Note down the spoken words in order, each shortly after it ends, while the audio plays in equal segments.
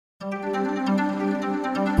And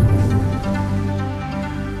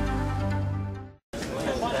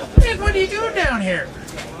what are you doing down here?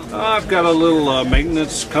 I've got a little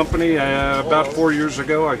maintenance company. About 4 years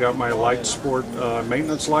ago, I got my light sport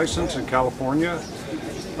maintenance license in California.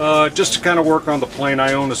 Just to kind of work on the plane.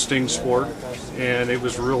 I own a Sting Sport, and it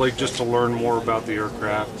was really just to learn more about the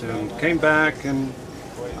aircraft. And came back, and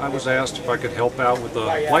I was asked if I could help out with the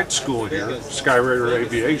flight school here, Skyraider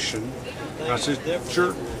Aviation. And I said,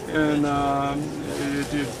 sure. And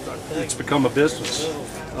it's become a business.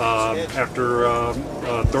 After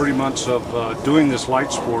 30 months of doing this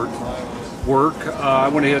light sport work, I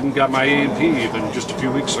went ahead and got my A&P even just a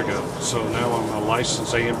few weeks ago. So now I'm a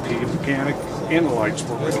licensed A&P mechanic and a light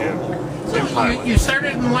sport mechanic and pilot. You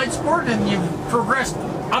started in light sport and you've progressed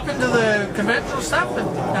up into the conventional stuff,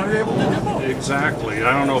 and now you're able to do both. Exactly.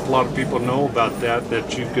 I don't know if a lot of people know about that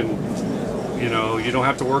you can, you don't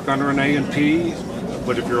have to work under an A&P.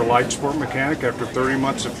 But if you're a light sport mechanic, after 30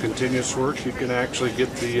 months of continuous work, you can actually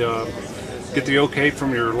get the okay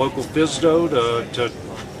from your local FSDO to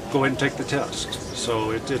go ahead and take the test. So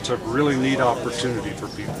it's a really neat opportunity for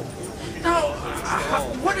people. Now,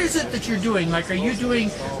 what is it that you're doing? Like, are you doing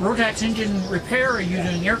Rotax engine repair? Are you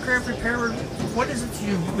doing aircraft repair? What is it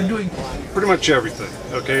you've been doing? Pretty much everything.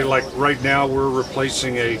 Okay, like right now we're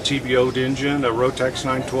replacing a TBO'd engine, a Rotax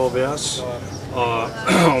 912S.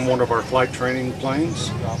 On one of our flight training planes,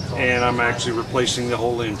 and I'm actually replacing the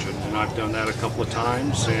whole engine, and I've done that a couple of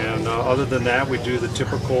times. And other than that, we do the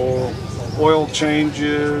typical oil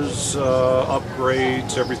changes,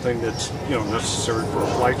 upgrades, everything that's necessary for a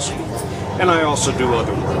flight school. And I also do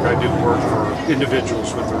other work. I do work for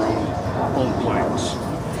individuals with their own planes.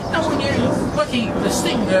 Now, when you're looking at the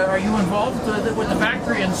Sting, are you involved with the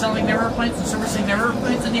factory and selling their airplanes and servicing their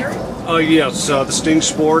airplanes in Erie? Yes, the Sting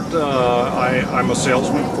Sport. I'm a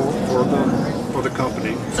salesman for the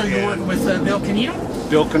company. So you work with Bill Canino?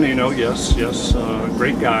 Bill Canino, yes,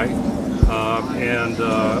 great guy,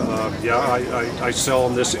 I sell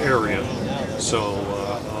in this area. So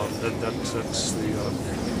that's the.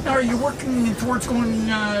 Now, are you working towards doing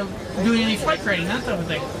any flight training, that type of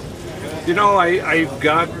thing?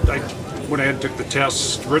 Went ahead and took the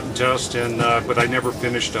test, written test, but I never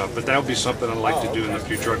finished up. But that would be something I'd like to do in the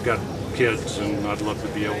future. I've got kids, and I'd love to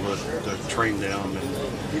be able to train them, and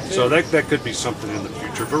so that could be something in the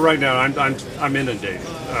future. But right now, I'm inundated.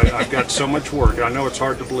 I've got so much work. I know it's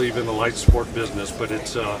hard to believe in the light sport business, but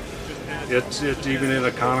it's even in an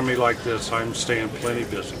economy like this, I'm staying plenty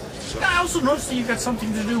busy. So. I also noticed that you've got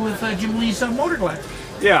something to do with Jim Lee's motor glider.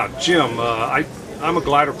 Yeah, Jim. I'm a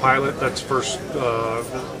glider pilot. That's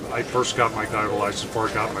I first got my glider license before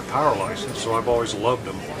I got my power license, so I've always loved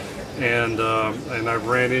them. And I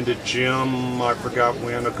ran into Jim, I forgot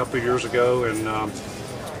when, a couple of years ago, and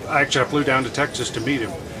I flew down to Texas to meet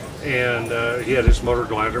him. And he had his motor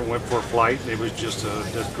glider and went for a flight, and it was just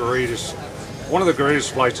one of the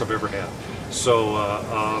greatest flights I've ever had. So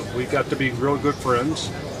we got to be real good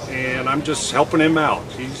friends. And I'm just helping him out.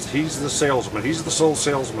 He's the salesman. He's the sole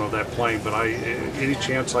salesman of that plane. But any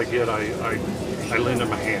chance I get, I lend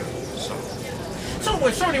him a hand. So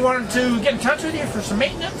if somebody wanted to get in touch with you for some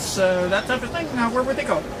maintenance, that type of thing, where would they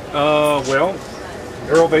go? Well,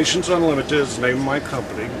 Aerovations Unlimited is the name of my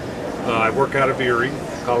company. I work out of Erie,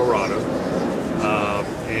 Colorado.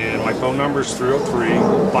 And my phone number is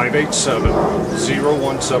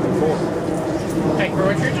 303-587-0174. Thank you very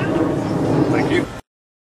much for your time. Thank you.